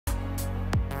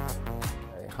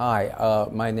Hi,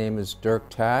 my name is Dirk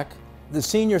Tack. The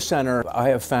Senior Center, I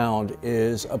have found,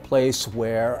 is a place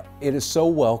where it is so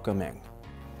welcoming,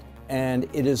 and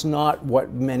it is not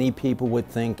what many people would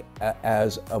think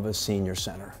as of a senior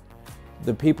center.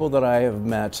 The people that I have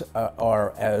met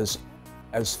are as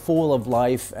full of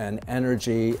life and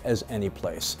energy as any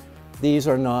place. These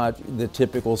are not the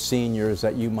typical seniors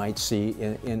that you might see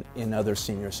in other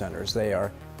senior centers. They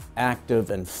are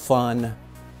active and fun,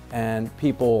 and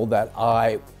people that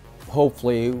I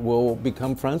hopefully will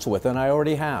become friends with, and I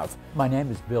already have. My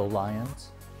name is Bill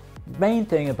Lyons. The main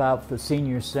thing about the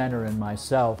Senior Center and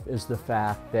myself is the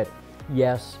fact that,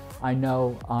 yes, I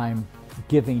know I'm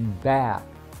giving back,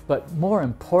 but more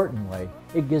importantly,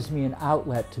 it gives me an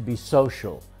outlet to be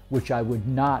social, which I would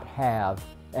not have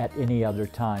at any other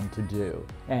time to do.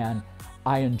 And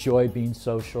I enjoy being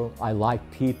social, I like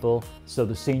people, so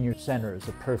the Senior Center is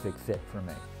a perfect fit for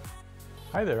me.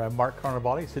 Hi there, I'm Mark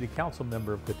Carnevale, City Council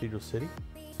member of Cathedral City.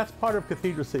 That's part of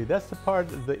Cathedral City. That's the part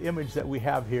of the image that we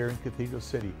have here in Cathedral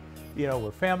City. You know,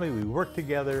 we're family, we work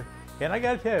together, and I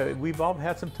gotta tell you, we've all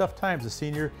had some tough times. The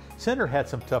Senior Center had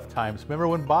some tough times. Remember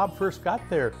when Bob first got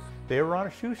there? They were on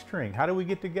a shoestring. How do we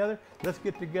get together? Let's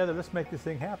get together, let's make this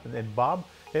thing happen. And Bob,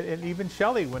 and even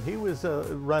Shelley, when he was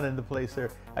running the place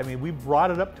there, I mean, we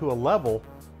brought it up to a level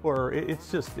where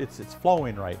it's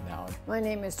flowing right now. My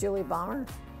name is Julie Balmer.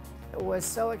 I was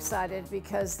so excited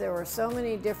because there were so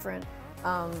many different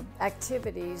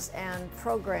activities and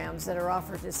programs that are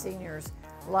offered to seniors,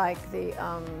 like the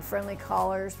Friendly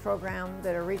Callers program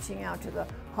that are reaching out to the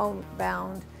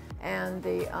homebound, and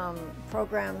the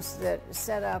programs that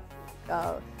set up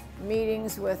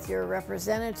meetings with your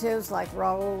representatives like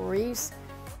Raul Reese,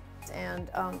 and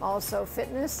also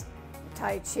fitness,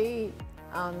 Tai Chi,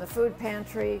 the food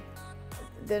pantry.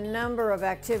 The number of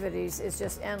activities is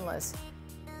just endless.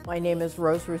 My name is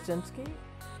Rose Rusinski.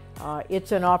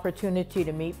 It's an opportunity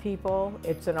to meet people.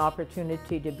 It's an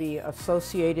opportunity to be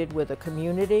associated with a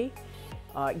community.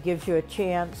 It gives you a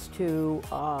chance to,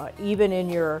 even in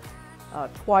your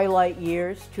twilight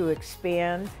years, to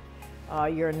expand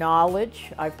your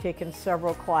knowledge. I've taken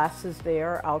several classes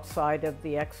there outside of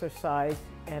the exercise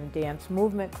and dance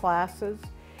movement classes,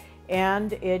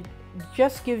 and it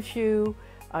just gives you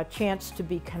a chance to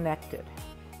be connected.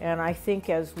 And I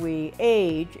think as we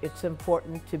age, it's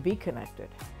important to be connected.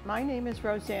 My name is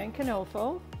Roseanne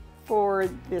Canofo. For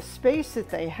the space that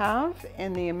they have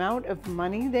and the amount of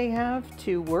money they have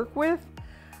to work with,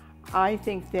 I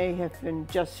think they have been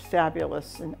just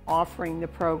fabulous in offering the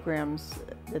programs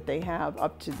that they have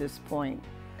up to this point.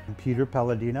 I'm Peter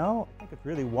Palladino. I think it's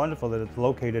really wonderful that it's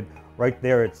located right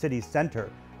there at City Center,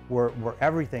 where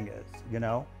everything is, you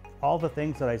know? All the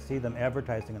things that I see them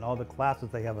advertising and all the classes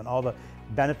they have and all the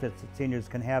benefits that seniors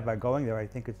can have by going there, I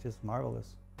think it's just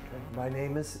marvelous. Okay. My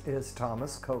name is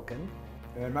Thomas Koken.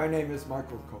 And my name is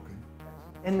Michael Koken.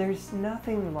 And there's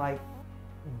nothing like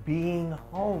being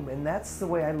home, and that's the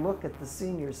way I look at the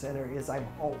Senior Center, is I'm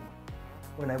home.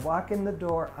 When I walk in the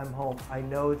door, I'm home. I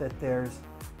know that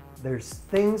there's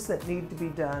things that need to be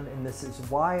done, and this is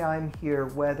why I'm here,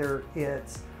 whether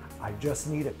it's I just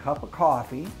need a cup of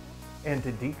coffee and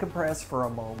to decompress for a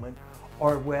moment,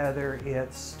 or whether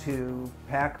it's to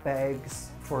pack bags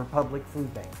for a public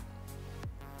food bank.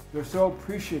 They're so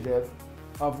appreciative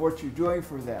of what you're doing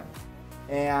for them.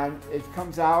 And it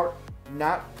comes out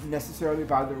not necessarily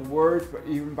by their words, but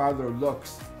even by their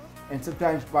looks, and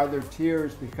sometimes by their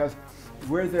tears, because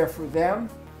we're there for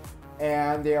them,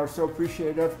 and they are so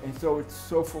appreciative, and so it's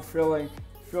so fulfilling,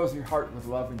 fills your heart with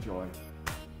love and joy.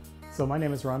 So my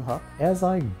name is Ron Huck. As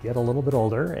I get a little bit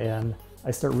older and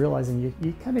I start realizing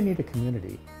you kind of need a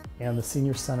community, and the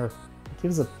Senior Center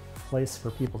gives a place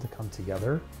for people to come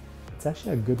together. It's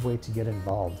actually a good way to get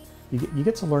involved. You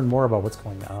get to learn more about what's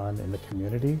going on in the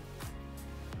community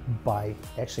by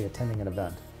actually attending an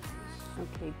event.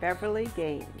 Okay, Beverly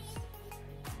Gaines.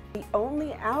 The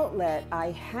only outlet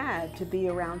I had to be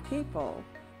around people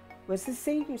was the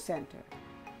Senior Center.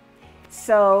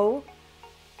 So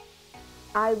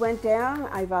I went down,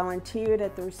 I volunteered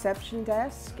at the reception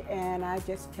desk, and I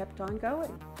just kept on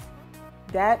going.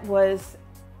 That was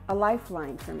a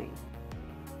lifeline for me.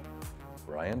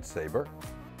 Brian Saber.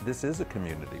 This is a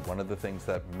community. One of the things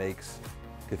that makes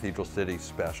Cathedral City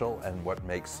special, and what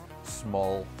makes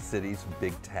small cities,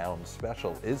 big towns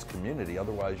special, is community.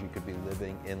 Otherwise you could be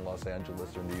living in Los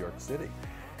Angeles or New York City.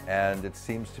 And it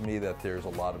seems to me that there's a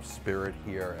lot of spirit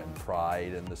here and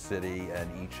pride in the city,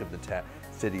 and each of the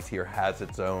cities here has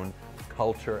its own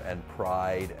culture and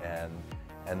pride,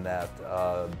 and that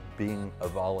being a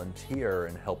volunteer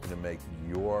and helping to make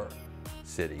your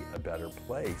city a better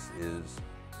place is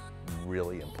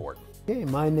really important. Hey,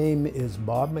 my name is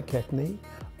Bob McKechnie.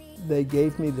 They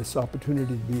gave me this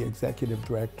opportunity to be executive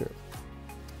director.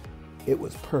 It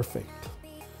was perfect.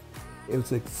 It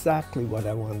was exactly what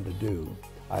I wanted to do.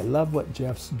 I love what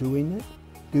Jeff's doing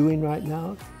right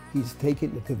now. He's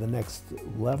taking it to the next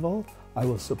level. I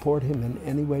will support him in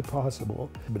any way possible.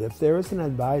 But if there is an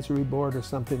advisory board or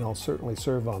something, I'll certainly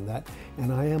serve on that.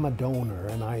 And I am a donor,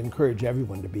 and I encourage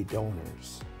everyone to be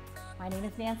donors. My name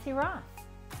is Nancy Ross.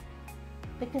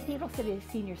 The Cathedral City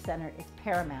Senior Center is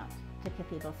paramount to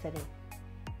Cathedral City.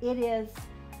 It is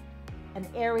an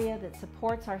area that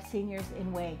supports our seniors in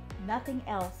a way nothing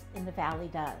else in the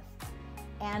Valley does.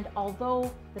 And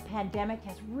although the pandemic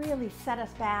has really set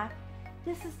us back,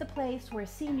 this is the place where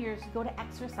seniors go to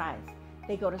exercise,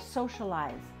 they go to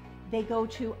socialize, they go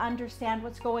to understand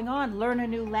what's going on, learn a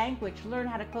new language, learn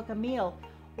how to cook a meal,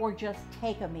 or just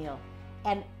take a meal.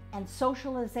 And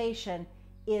socialization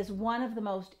is one of the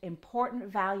most important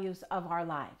values of our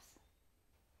lives.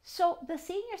 So the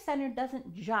Senior Center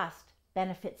doesn't just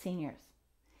benefit seniors.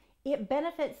 It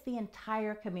benefits the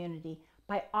entire community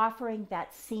by offering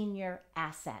that senior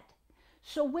asset.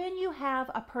 So when you have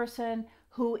a person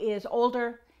who is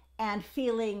older and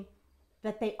feeling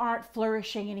that they aren't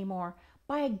flourishing anymore,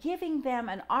 by giving them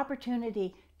an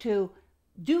opportunity to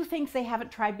do things they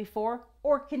haven't tried before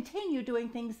or continue doing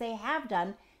things they have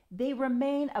done, they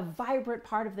remain a vibrant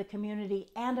part of the community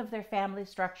and of their family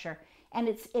structure. And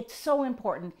it's so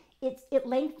important. It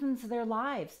lengthens their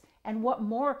lives. And what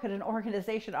more could an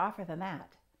organization offer than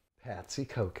that? Patsy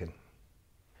Koken.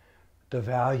 The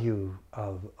value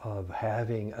of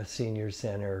having a senior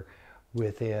center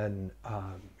within,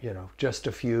 just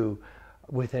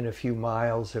within a few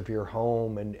miles of your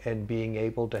home, and being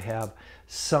able to have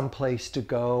some place to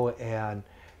go and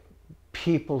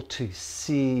people to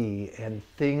see and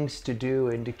things to do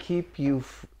and to keep you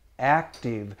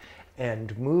active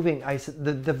and moving.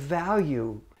 The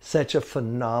value, such a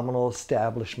phenomenal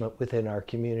establishment within our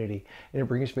community, and it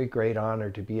brings me great honor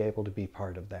to be able to be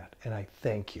part of that, and I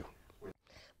thank you.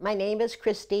 My name is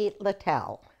Christy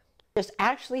Littell. It's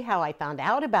actually how I found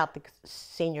out about the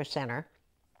Senior Center.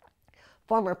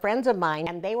 Former friends of mine,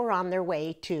 and they were on their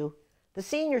way to the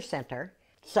Senior Center,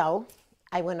 so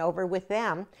I went over with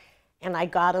them and I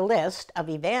got a list of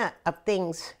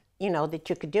things, that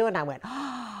you could do, and I went,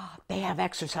 oh, they have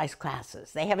exercise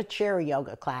classes, they have a chair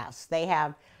yoga class, they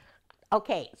have,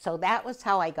 okay, so that was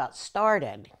how I got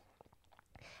started.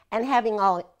 And having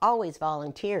always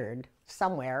volunteered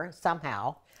somewhere,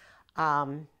 somehow,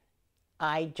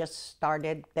 I just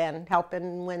started then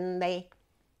helping when they,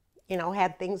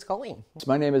 had things going.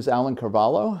 My name is Alan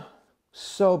Carvalho.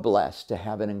 So blessed to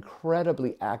have an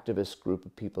incredibly activist group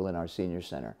of people in our senior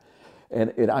center.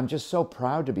 And I'm just so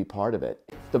proud to be part of it.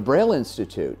 The Braille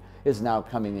Institute is now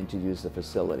coming in to use the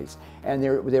facilities. And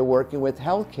they're working with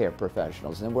healthcare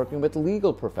professionals and working with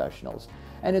legal professionals.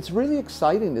 And it's really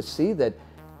exciting to see that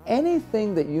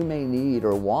anything that you may need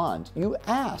or want, you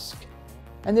ask.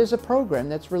 And there's a program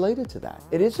that's related to that.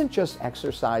 It isn't just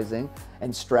exercising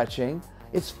and stretching.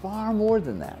 It's far more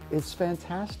than that. It's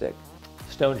fantastic.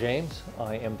 Stone James.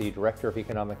 I am the Director of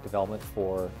Economic Development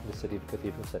for the City of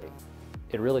Cathedral City.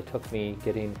 It really took me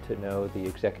getting to know the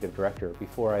Executive Director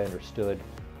before I understood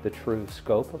the true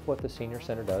scope of what the Senior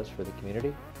Center does for the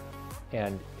community.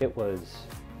 And it was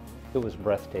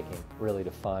breathtaking, really,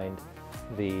 to find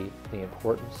the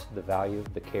importance, the value,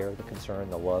 the care, the concern,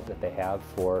 the love that they have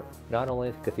for not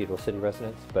only the Cathedral City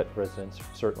residents, but residents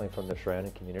certainly from the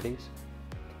surrounding communities.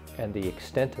 And the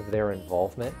extent of their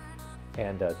involvement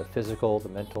and the physical, the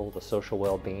mental, the social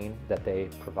well-being that they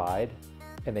provide,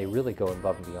 and they really go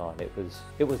above and beyond.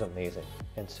 It was amazing.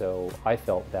 And so I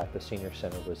felt that the Senior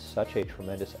Center was such a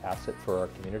tremendous asset for our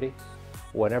community.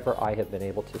 Whenever I have been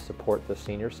able to support the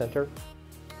Senior Center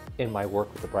in my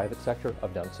work with the private sector,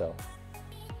 I've done so.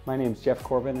 My name is Jeff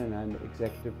Corbin, and I'm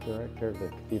Executive Director of the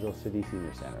Cathedral City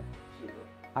Senior Center.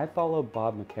 I follow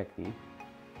Bob McKechnie,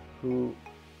 who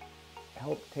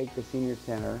helped take the Senior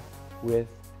Center with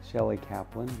Shelley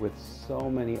Kaplan, with so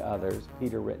many others,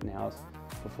 Peter Rittenhouse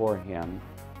before him.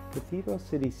 Cathedral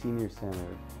City Senior Center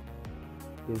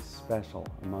is special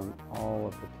among all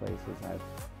of the places I've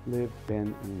lived,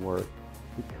 been, and worked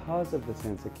because of the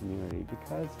sense of community,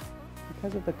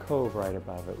 because of the cove right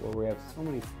above it, where we have so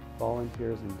many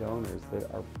volunteers and donors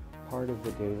that are part of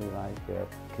the daily life there.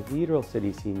 Cathedral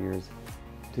City seniors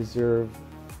deserve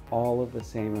all of the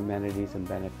same amenities and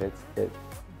benefits that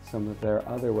some of their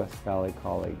other West Valley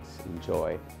colleagues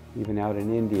enjoy, even out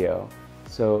in Indio.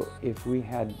 So if we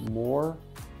had more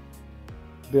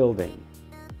building,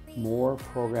 more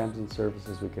programs and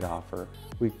services we could offer,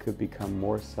 we could become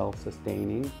more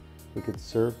self-sustaining, we could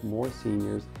serve more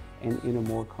seniors, and in a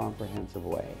more comprehensive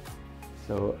way.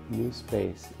 So new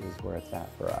space is where it's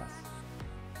at for us.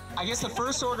 I guess the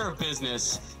first order of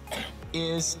business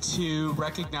is to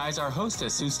recognize our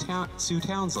hostess, Sue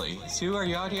Townsley. Sue, are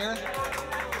you out here?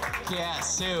 Yeah,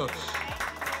 Sue.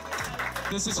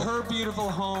 This is her beautiful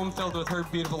home filled with her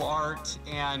beautiful art,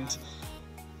 and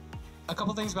a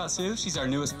couple things about Sue. She's our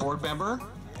newest board member.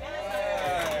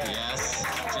 Yes,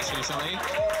 just recently.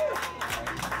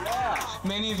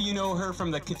 Many of you know her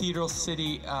from the Cathedral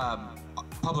City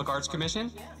Public Arts Commission.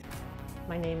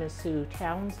 My name is Sue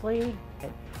Townsley.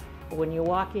 When you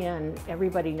walk in,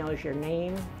 everybody knows your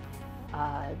name.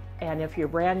 And if you're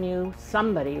brand new,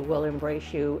 somebody will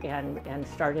embrace you and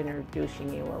start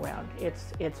introducing you around.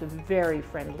 It's very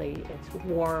friendly, it's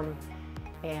warm,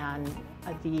 and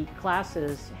the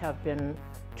classes have been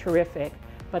terrific,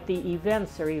 but the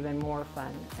events are even more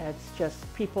fun. It's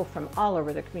just people from all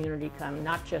over the community come,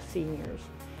 not just seniors,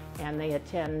 and they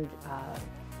attend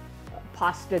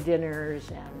pasta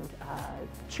dinners and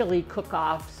chili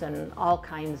cook-offs and all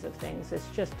kinds of things.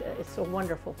 It's a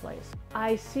wonderful place.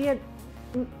 I see it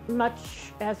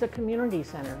much as a community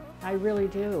center. I really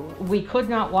do. We could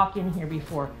not walk in here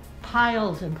before.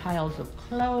 Piles and piles of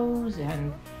clothes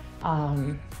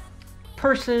and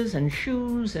purses and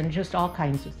shoes and just all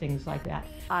kinds of things like that.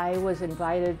 I was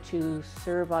invited to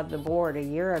serve on the board a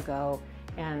year ago,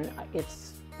 and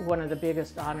it's one of the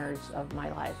biggest honors of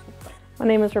my life. My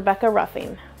name is Rebecca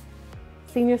Ruffing.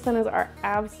 Senior centers are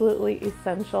absolutely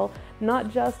essential,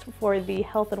 not just for the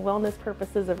health and wellness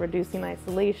purposes of reducing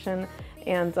isolation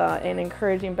and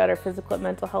encouraging better physical and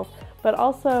mental health, but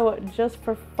also just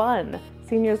for fun.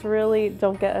 Seniors really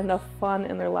don't get enough fun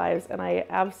in their lives, and I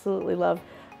absolutely love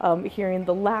hearing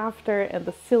the laughter and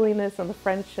the silliness and the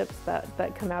friendships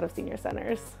that come out of senior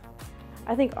centers.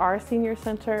 I think our senior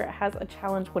center has a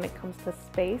challenge when it comes to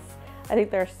space. I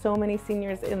think there are so many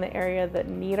seniors in the area that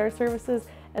need our services,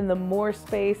 and the more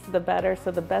space, the better. So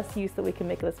the best use that we can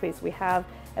make of the space we have,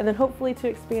 and then hopefully to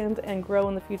expand and grow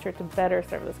in the future to better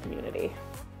serve this community.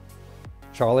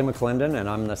 Charlie McClendon, and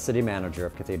I'm the city manager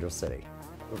of Cathedral City.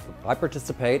 I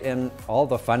participate in all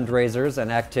the fundraisers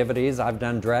and activities. I've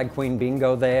done drag queen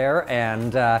bingo there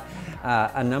and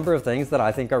a number of things that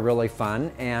I think are really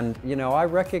fun. And you know, I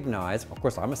recognize, of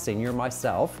course I'm a senior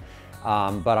myself,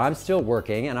 but I'm still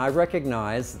working, and I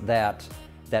recognize that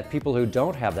people who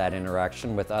don't have that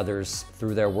interaction with others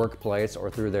through their workplace or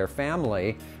through their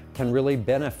family can really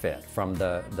benefit from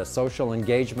the social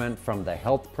engagement, from the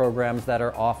health programs that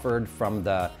are offered, from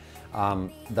the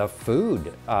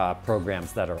food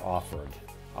programs that are offered.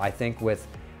 I think with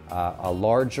a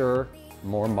larger,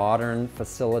 more modern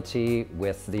facility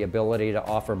with the ability to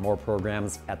offer more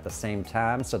programs at the same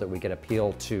time so that we could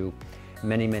appeal to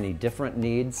many, many different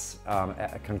needs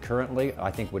concurrently,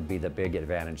 I think would be the big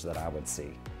advantage that I would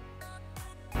see.